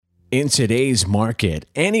In today's market,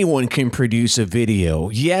 anyone can produce a video.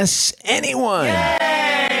 Yes, anyone. Yay!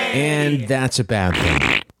 And that's a bad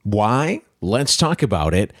thing. Why? Let's talk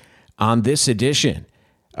about it on this edition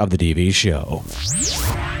of The DV Show.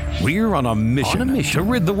 We're on a mission to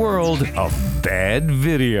rid the world of bad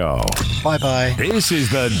video. Bye-bye. This is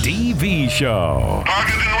The DV Show.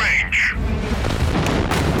 Target in range.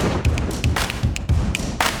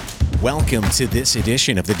 Welcome to this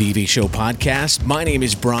edition of the DV Show podcast. My name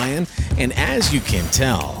is Brian, and as you can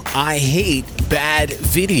tell, I hate bad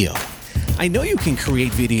video. I know you can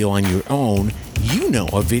create video on your own. You know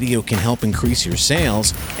a video can help increase your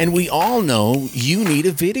sales, and we all know you need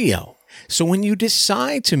a video. So when you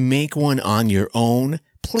decide to make one on your own,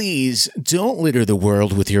 please don't litter the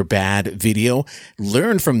world with your bad video.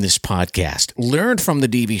 Learn from this podcast. Learn from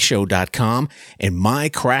thedvshow.com and my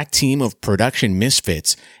crack team of production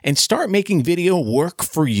misfits and start making video work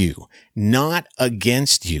for you, not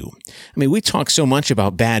against you. I mean, we talk so much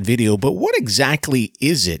about bad video, but what exactly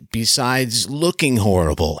is it besides looking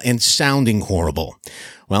horrible and sounding horrible?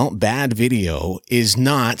 Well, bad video is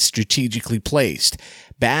not strategically placed.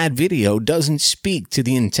 Bad video doesn't speak to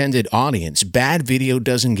the intended audience. Bad video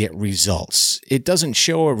doesn't get results. It doesn't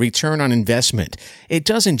show a return on investment. It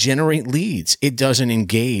doesn't generate leads. It doesn't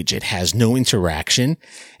engage. It has no interaction.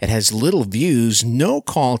 It has little views, no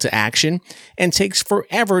call to action, and takes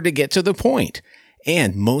forever to get to the point.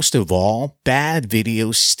 And most of all, bad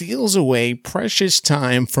video steals away precious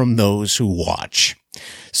time from those who watch.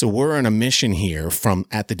 So we're on a mission here from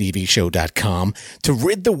 @thedvshow.com to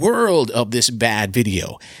rid the world of this bad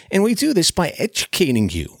video. And we do this by educating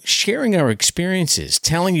you, sharing our experiences,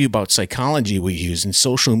 telling you about psychology we use in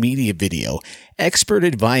social media video, expert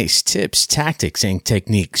advice, tips, tactics, and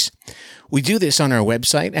techniques. We do this on our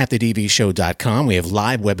website @thedvshow.com. We have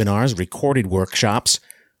live webinars, recorded workshops,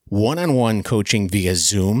 one-on-one coaching via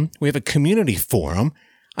Zoom. We have a community forum.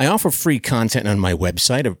 I offer free content on my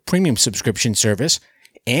website, a premium subscription service,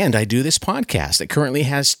 and I do this podcast that currently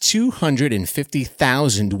has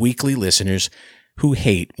 250,000 weekly listeners who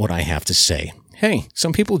hate what I have to say. Hey,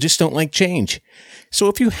 some people just don't like change. So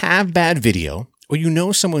if you have bad video, or you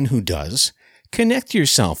know someone who does, connect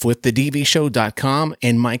yourself with thedvshow.com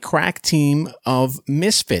and my crack team of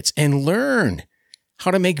misfits and learn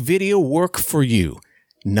how to make video work for you,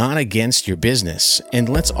 not against your business. And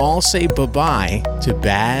let's all say bye-bye to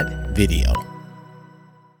bad video.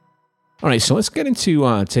 All right, so let's get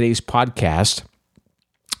into today's podcast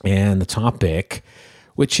and the topic,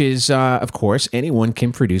 which is, of course, anyone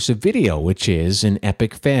can produce a video, which is an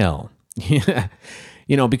epic fail.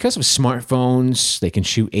 You know, because of smartphones, they can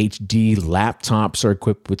shoot HD, laptops are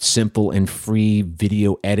equipped with simple and free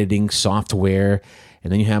video editing software.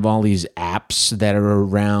 And then you have all these apps that are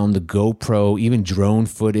around, the GoPro, even drone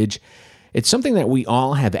footage. It's something that we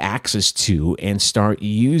all have access to and start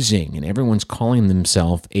using, and everyone's calling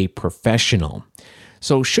themselves a professional.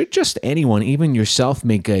 So should just anyone, even yourself,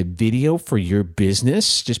 make a video for your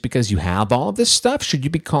business just because you have all of this stuff? Should you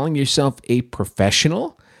be calling yourself a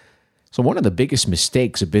professional? So one of the biggest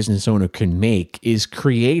mistakes a business owner can make is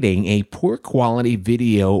creating a poor quality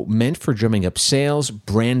video meant for drumming up sales,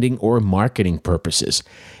 branding, or marketing purposes.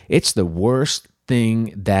 It's the worst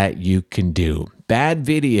thing that you can do. Bad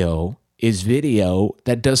video is video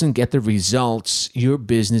that doesn't get the results your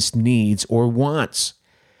business needs or wants.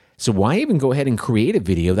 So why even go ahead and create a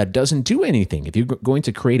video that doesn't do anything? If you're going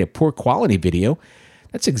to create a poor quality video,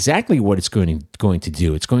 that's exactly what it's going to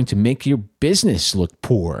do. It's going to make your business look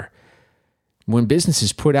poor. When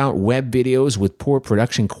businesses put out web videos with poor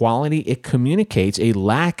production quality, it communicates a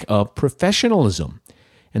lack of professionalism.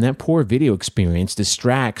 And that poor video experience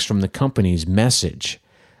distracts from the company's message.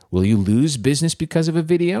 Will you lose business because of a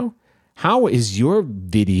video? How is your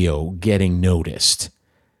video getting noticed?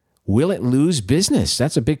 Will it lose business?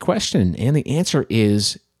 That's a big question. And the answer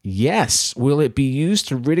is yes. Will it be used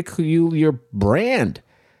to ridicule your brand?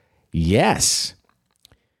 Yes.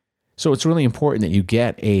 So it's really important that you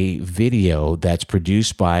get a video that's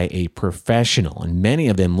produced by a professional. And many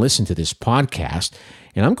of them listen to this podcast.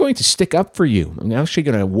 And I'm going to stick up for you. I'm actually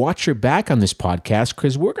going to watch your back on this podcast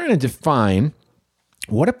because we're going to define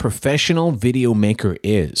what a professional video maker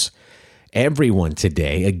is. Everyone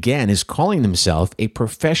today, again, is calling themselves a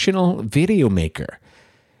professional video maker.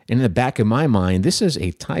 And in the back of my mind, this is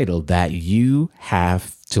a title that you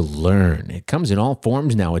have to learn. It comes in all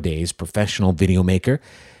forms nowadays, professional video maker.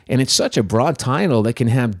 And it's such a broad title that can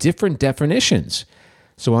have different definitions.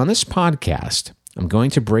 So on this podcast, I'm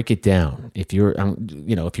going to break it down. If you're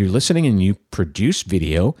listening and you produce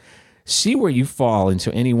video, see where you fall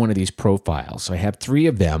into any one of these profiles. So I have 3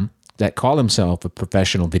 of them. that call themselves a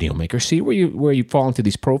professional video maker. See where you fall into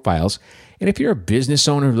these profiles. And if you're a business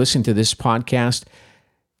owner listening to this podcast,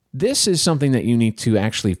 this is something that you need to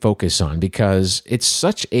actually focus on, because it's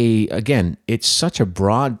such a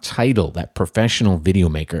broad title, that professional video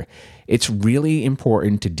maker. It's really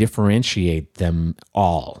important to differentiate them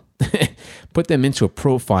all. Put them into a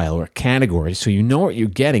profile or a category so you know what you're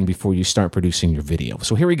getting before you start producing your video.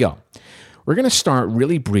 So here we go. We're going to start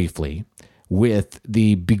really briefly with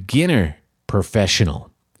the beginner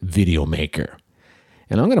professional video maker.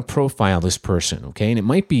 And I'm going to profile this person, okay? And it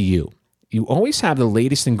might be you. You always have the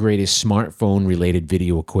latest and greatest smartphone-related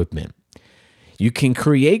video equipment. You can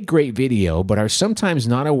create great video, but are sometimes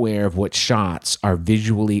not aware of what shots are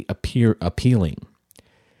visually appealing.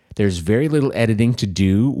 There's very little editing to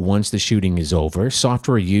do once the shooting is over.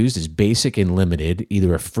 Software used is basic and limited,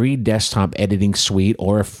 either a free desktop editing suite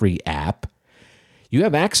or a free app. You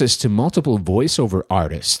have access to multiple voiceover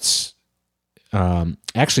artists.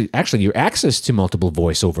 Actually, your access to multiple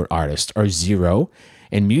voiceover artists are zero,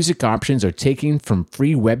 and music options are taken from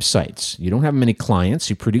free websites. You don't have many clients.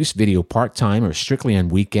 You produce video part-time or strictly on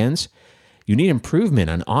weekends. You need improvement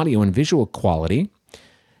on audio and visual quality.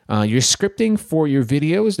 Your scripting for your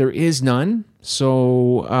videos, there is none.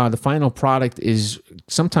 So the final product is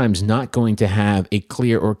sometimes not going to have a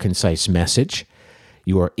clear or concise message.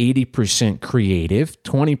 You are 80% creative,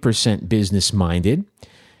 20% business-minded.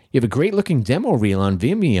 You have a great-looking demo reel on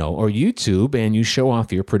Vimeo or YouTube, and you show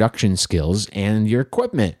off your production skills and your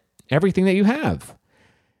equipment, everything that you have.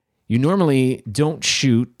 You normally don't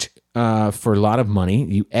shoot for a lot of money.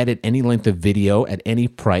 You edit any length of video at any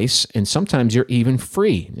price, and sometimes you're even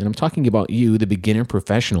free. And I'm talking about you, the beginner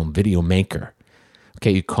professional video maker.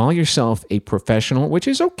 Okay, you call yourself a professional, which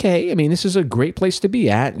is okay. I mean, this is a great place to be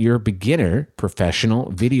at. You're a beginner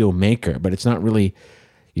professional video maker, but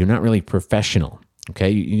you're not really professional. Okay,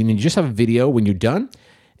 you just have a video when you're done,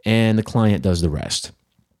 and the client does the rest.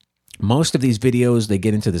 Most of these videos, they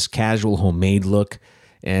get into this casual homemade look,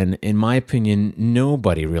 and in my opinion,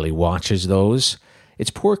 nobody really watches those.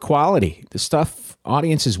 It's poor quality. The stuff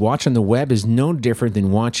audiences watch on the web is no different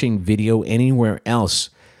than watching video anywhere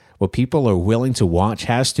else. What people are willing to watch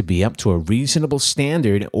has to be up to a reasonable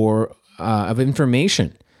standard or of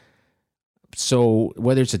information. So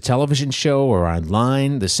whether it's a television show or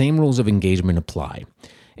online, the same rules of engagement apply.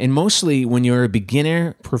 And mostly when you're a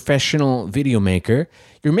beginner professional video maker,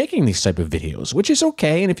 you're making these type of videos, which is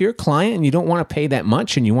okay. And if you're a client and you don't want to pay that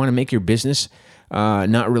much and you want to make your business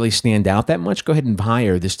not really stand out that much, go ahead and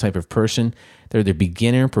hire this type of person. They're the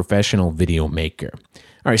beginner professional video maker.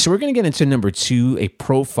 All right, so we're going to get into number 2, a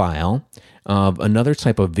profile of another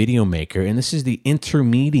type of video maker, and this is the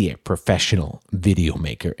intermediate professional video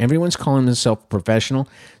maker. Everyone's calling themselves professional,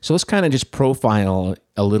 so let's kind of just profile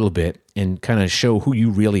a little bit and kind of show who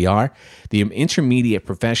you really are. The intermediate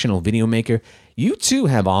professional video maker, you too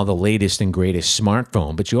have all the latest and greatest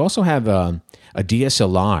smartphone, but you also have a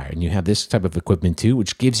DSLR, and you have this type of equipment too,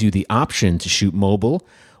 which gives you the option to shoot mobile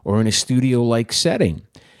or in a studio-like setting.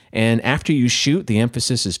 And after you shoot, the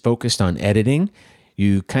emphasis is focused on editing.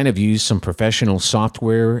 You kind of use some professional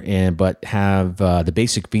software, but have the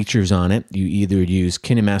basic features on it. You either use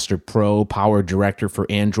KineMaster Pro, Power Director for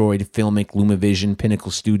Android, Filmic, LumaVision,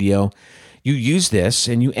 Pinnacle Studio. You use this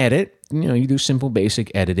and you edit. You do simple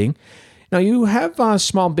basic editing. Now, you have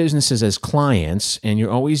small businesses as clients, and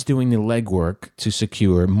you're always doing the legwork to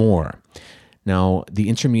secure more. Now, the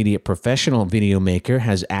intermediate professional video maker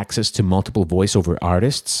has access to multiple voiceover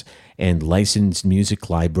artists and licensed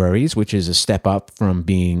music libraries, which is a step up from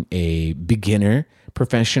being a beginner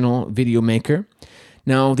professional video maker.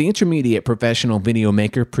 Now, the intermediate professional video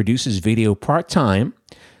maker produces video part-time,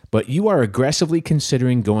 but you are aggressively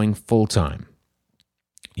considering going full-time.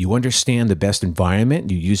 You understand the best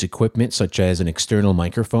environment. You use equipment such as an external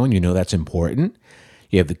microphone. You know that's important.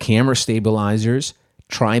 You have the camera stabilizers,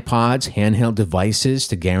 tripods, handheld devices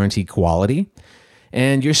to guarantee quality.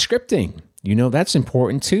 And your scripting, that's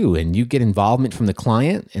important too. And you get involvement from the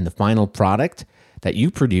client, and the final product that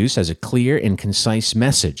you produce has a clear and concise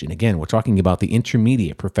message. And again, we're talking about the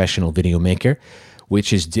intermediate professional video maker,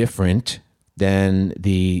 which is different than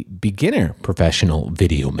the beginner professional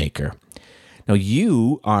video maker. Now,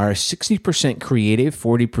 you are 60% creative,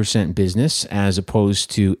 40% business, as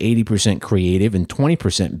opposed to 80% creative and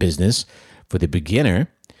 20% business for the beginner.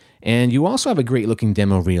 And you also have a great looking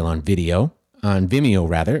demo reel on Vimeo, and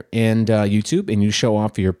YouTube, and you show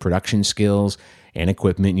off your production skills and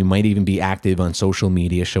equipment. You might even be active on social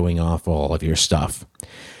media showing off all of your stuff.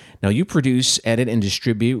 Now, you produce, edit, and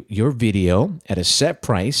distribute your video at a set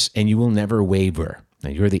price, and you will never waver.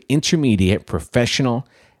 Now, you're the intermediate professional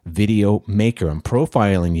video maker. I'm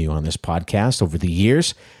profiling you on this podcast over the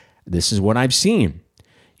years. This is what I've seen.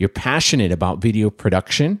 You're passionate about video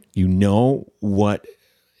production. You know what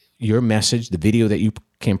your message, the video that you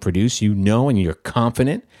can produce, you know, and you're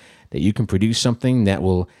confident that you can produce something that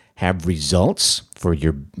will have results for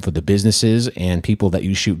the businesses and people that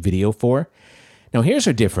you shoot video for. Now, here's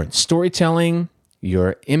a difference. Storytelling,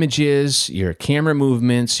 your images, your camera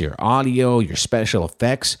movements, your audio, your special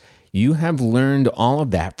effects, you have learned all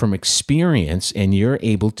of that from experience, and you're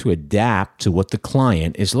able to adapt to what the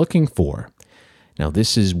client is looking for. Now,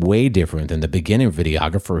 this is way different than the beginner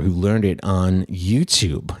videographer who learned it on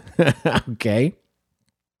YouTube, okay?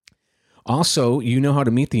 Also, you know how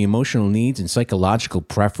to meet the emotional needs and psychological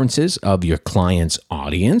preferences of your client's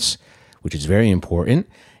audience, which is very important.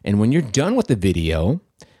 And when you're done with the video,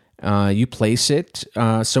 you place it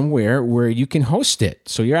somewhere where you can host it.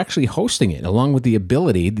 So you're actually hosting it along with the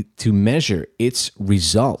ability to measure its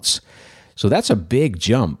results. So that's a big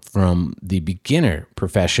jump from the beginner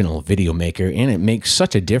professional video maker, and it makes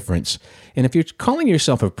such a difference. And if you're calling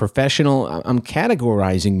yourself a professional, I'm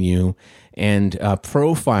categorizing you and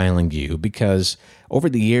profiling you because over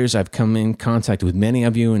the years I've come in contact with many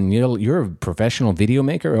of you, and you're a professional video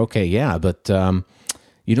maker. Okay, yeah, but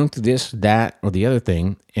you don't do this, that, or the other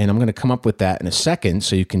thing, and I'm going to come up with that in a second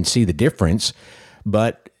so you can see the difference.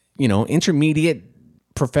 But, intermediate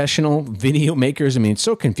professional video makers, it's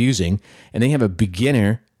so confusing, and they have a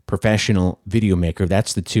beginner professional video maker.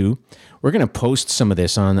 That's the two. We're going to post some of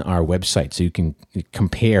this on our website so you can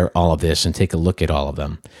compare all of this and take a look at all of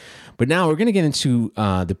them. But now we're going to get into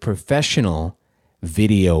the professional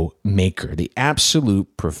video maker, the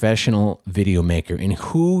absolute professional video maker, and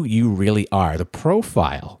who you really are, the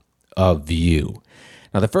profile of you.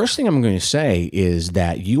 Now, the first thing I'm going to say is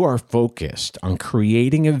that you are focused on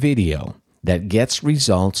creating a video that gets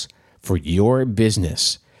results for your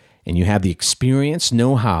business, and you have the experience,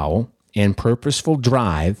 know-how, and purposeful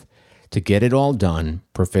drive to get it all done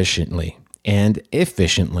proficiently and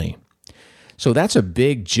efficiently. So that's a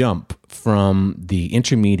big jump from the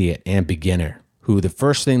intermediate and beginner, who the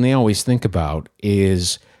first thing they always think about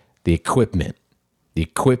is the equipment. The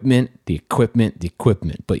equipment.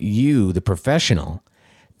 But you, the professional,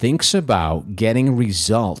 thinks about getting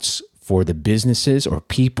results for the businesses or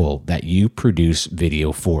people that you produce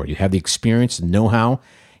video for. You have the experience, the know-how,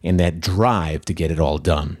 and that drive to get it all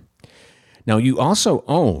done. Now, you also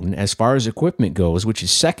own, as far as equipment goes, which is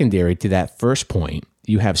secondary to that first point,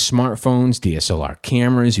 you have smartphones, DSLR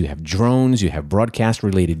cameras, you have drones, you have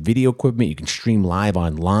broadcast-related video equipment, you can stream live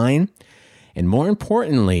online, and more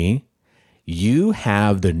importantly, you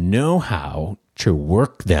have the know-how to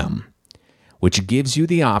work them, which gives you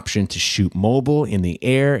the option to shoot mobile, in the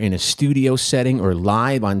air, in a studio setting, or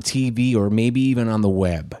live on TV, or maybe even on the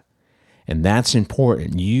web. And that's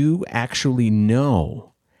important. You actually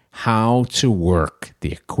know how to work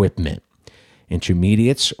the equipment.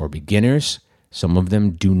 Intermediates or beginners, some of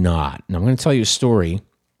them do not. And I'm going to tell you a story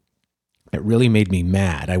that really made me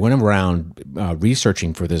mad. I went around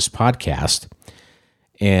researching for this podcast,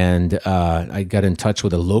 and I got in touch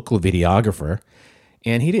with a local videographer,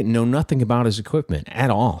 and he didn't know nothing about his equipment at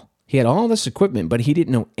all. He had all this equipment, but he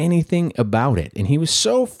didn't know anything about it. And he was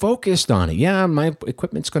so focused on it. Yeah, my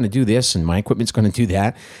equipment's going to do this, and my equipment's going to do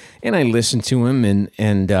that. And I listened to him,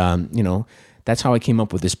 and that's how I came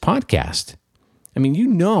up with this podcast. You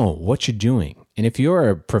know what you're doing. And if you're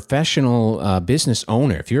a professional business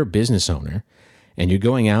owner, if you're a business owner, and you're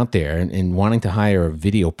going out there and wanting to hire a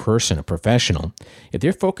video person, a professional, if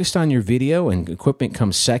they're focused on your video and equipment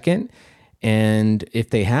comes second, and if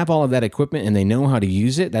they have all of that equipment and they know how to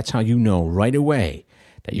use it, that's how you know right away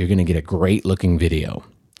that you're going to get a great looking video.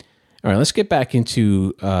 All right, let's get back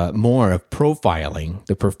into more of profiling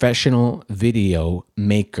the professional video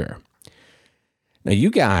maker. Now, you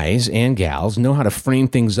guys and gals know how to frame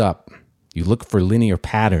things up. You look for linear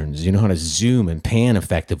patterns. You know how to zoom and pan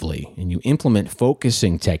effectively. And you implement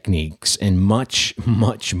focusing techniques and much,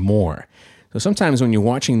 much more. So sometimes when you're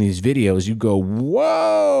watching these videos, you go,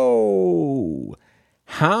 whoa,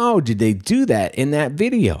 how did they do that in that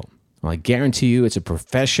video? Well, I guarantee you it's a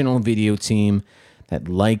professional video team that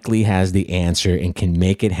likely has the answer and can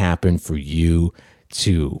make it happen for you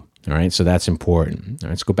too. All right, so that's important. All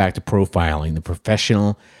right, let's go back to profiling the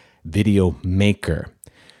professional video maker.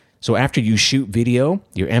 So after you shoot video,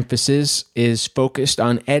 your emphasis is focused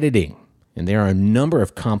on editing. And there are a number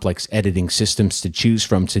of complex editing systems to choose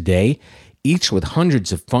from today, each with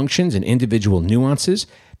hundreds of functions and individual nuances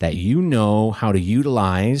that you know how to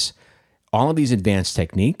utilize all of these advanced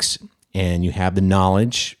techniques, and you have the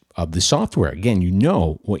knowledge of the software. Again, you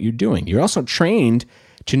know what you're doing. You're also trained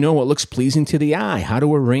to know what looks pleasing to the eye, how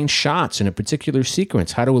to arrange shots in a particular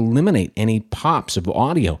sequence, how to eliminate any pops of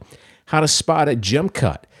audio, how to spot a jump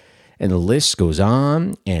cut. And the list goes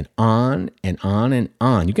on and on and on and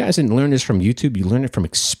on. You guys didn't learn this from YouTube. You learned it from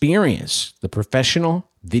experience. The professional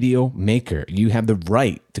video maker. You have the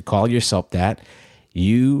right to call yourself that.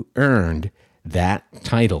 You earned that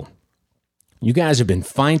title. You guys have been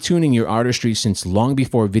fine-tuning your artistry since long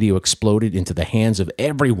before video exploded into the hands of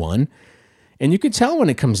everyone, and you can tell when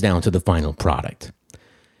it comes down to the final product.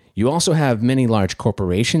 You also have many large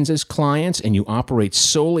corporations as clients, and you operate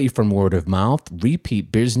solely from word of mouth,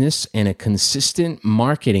 repeat business, and a consistent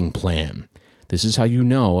marketing plan. This is how you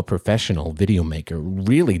know a professional video maker,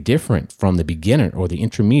 really different from the beginner or the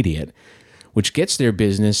intermediate, which gets their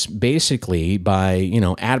business basically by,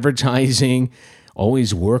 advertising,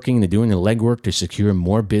 always working. They're doing the legwork to secure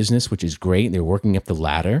more business, which is great. They're working up the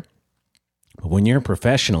ladder. But when you're a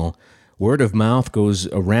professional, word of mouth goes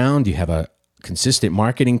around. You have a consistent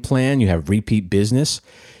marketing plan. You have repeat business.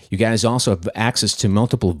 You guys also have access to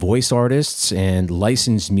multiple voice artists and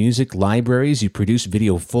licensed music libraries. You produce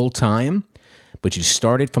video full time, but you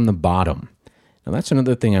started from the bottom. Now, that's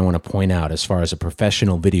another thing I want to point out as far as a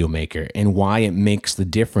professional video maker and why it makes the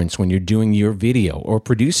difference when you're doing your video or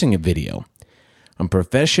producing a video. A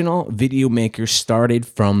professional video maker started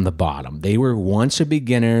from the bottom. They were once a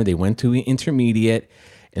beginner, they went to intermediate,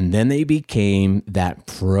 and then they became that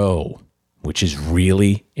pro, which is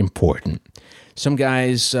really important. Some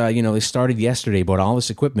guys, they started yesterday, bought all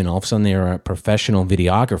this equipment. All of a sudden, they're a professional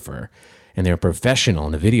videographer, and they're a professional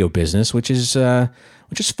in the video business, which is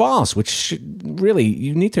false.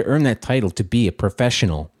 You need to earn that title to be a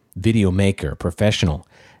professional video maker, professional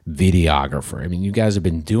videographer. I mean, you guys have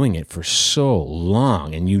been doing it for so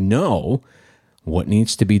long, and you know what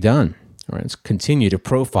needs to be done. All right, let's continue to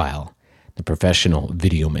profile the professional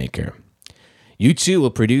video maker. You too will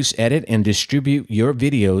produce, edit, and distribute your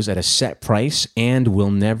videos at a set price and will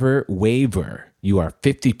never waver. You are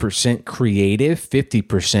 50% creative,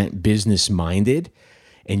 50% business-minded,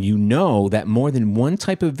 and you know that more than one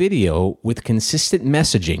type of video with consistent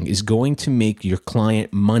messaging is going to make your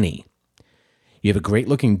client money. You have a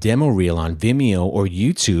great-looking demo reel on Vimeo or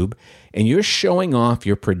YouTube, and you're showing off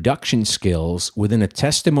your production skills within a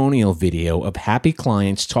testimonial video of happy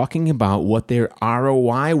clients talking about what their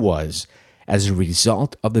ROI was as a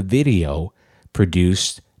result of the video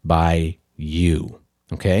produced by you,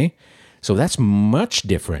 okay? So that's much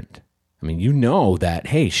different. I mean, you know that,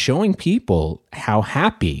 hey, showing people how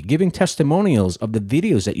happy, giving testimonials of the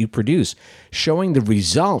videos that you produce, showing the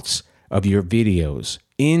results of your videos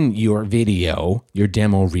in your video, your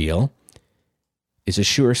demo reel, is a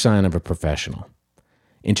sure sign of a professional.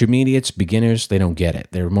 Intermediates, beginners, they don't get it.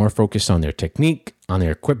 They're more focused on their technique, on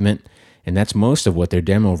their equipment, and that's most of what their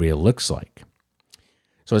demo reel looks like.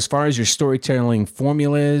 So as far as your storytelling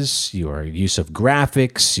formulas, your use of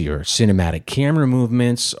graphics, your cinematic camera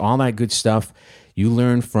movements, all that good stuff, you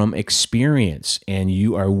learn from experience, and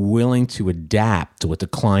you are willing to adapt to what the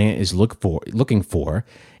client is looking for,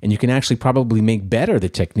 and you can actually probably make better the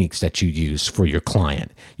techniques that you use for your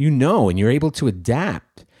client. You know, and you're able to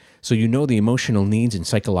adapt. So you know the emotional needs and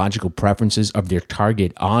psychological preferences of their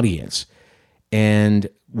target audience. And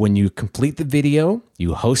when you complete the video,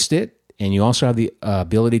 you host it, and you also have the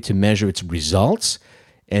ability to measure its results,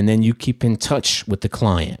 and then you keep in touch with the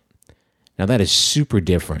client. Now, that is super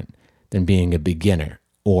different than being a beginner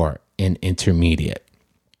or an intermediate.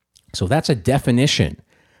 So that's a definition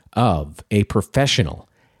of a professional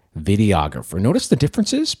videographer. Notice the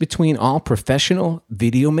differences between all professional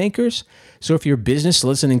video makers. So if your business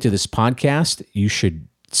listening to this podcast, you should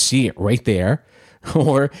see it right there.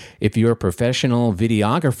 Or if you're a professional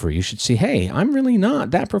videographer, you should see, hey, I'm really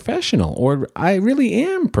not that professional, or I really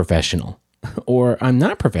am professional, or I'm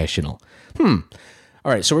not professional. All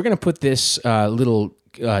right, so we're going to put this little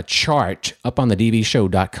chart up on the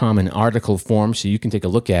dvshow.com in article form so you can take a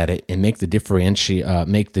look at it and make the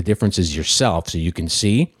differences yourself so you can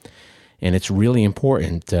see. And it's really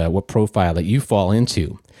important what profile that you fall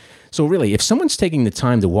into. So really, if someone's taking the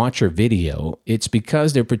time to watch your video, it's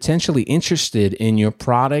because they're potentially interested in your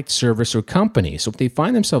product, service, or company. So if they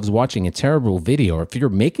find themselves watching a terrible video, or if you're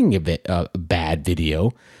making a bad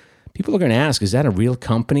video, people are going to ask, is that a real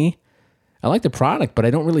company? I like the product, but I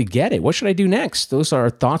don't really get it. What should I do next? Those are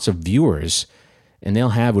thoughts of viewers, and they'll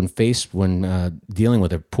have when dealing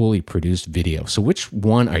with a poorly produced video. So which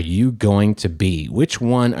one are you going to be? Which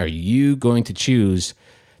one are you going to choose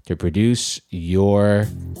to produce your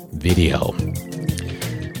video?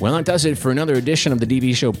 Well, that does it for another edition of the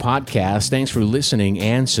DV Show podcast. Thanks for listening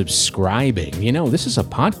and subscribing. You know, this is a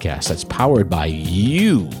podcast that's powered by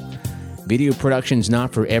you, Video production is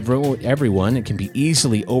not for everyone. It can be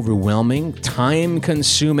easily overwhelming,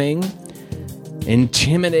 time-consuming,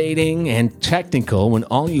 intimidating, and technical when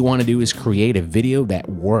all you want to do is create a video that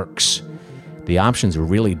works. The options are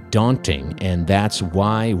really daunting, and that's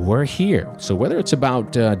why we're here. So whether it's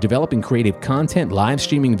about developing creative content, live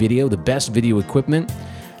streaming video, the best video equipment,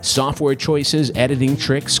 software choices, editing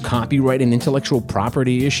tricks, copyright and intellectual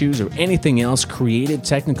property issues, or anything else creative,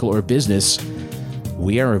 technical, or business,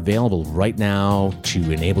 we are available right now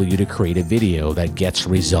to enable you to create a video that gets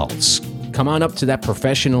results. Come on up to that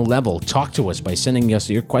professional level. Talk to us by sending us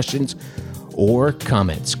your questions or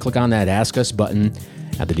comments. Click on that Ask Us button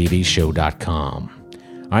at thedvshow.com.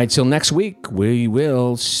 All right, till next week, we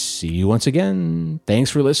will see you once again. Thanks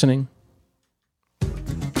for listening.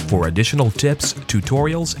 For additional tips,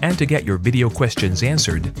 tutorials, and to get your video questions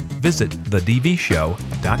answered, visit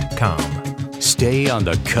thedvshow.com. Stay on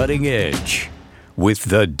the cutting edge with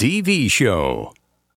The DV Show.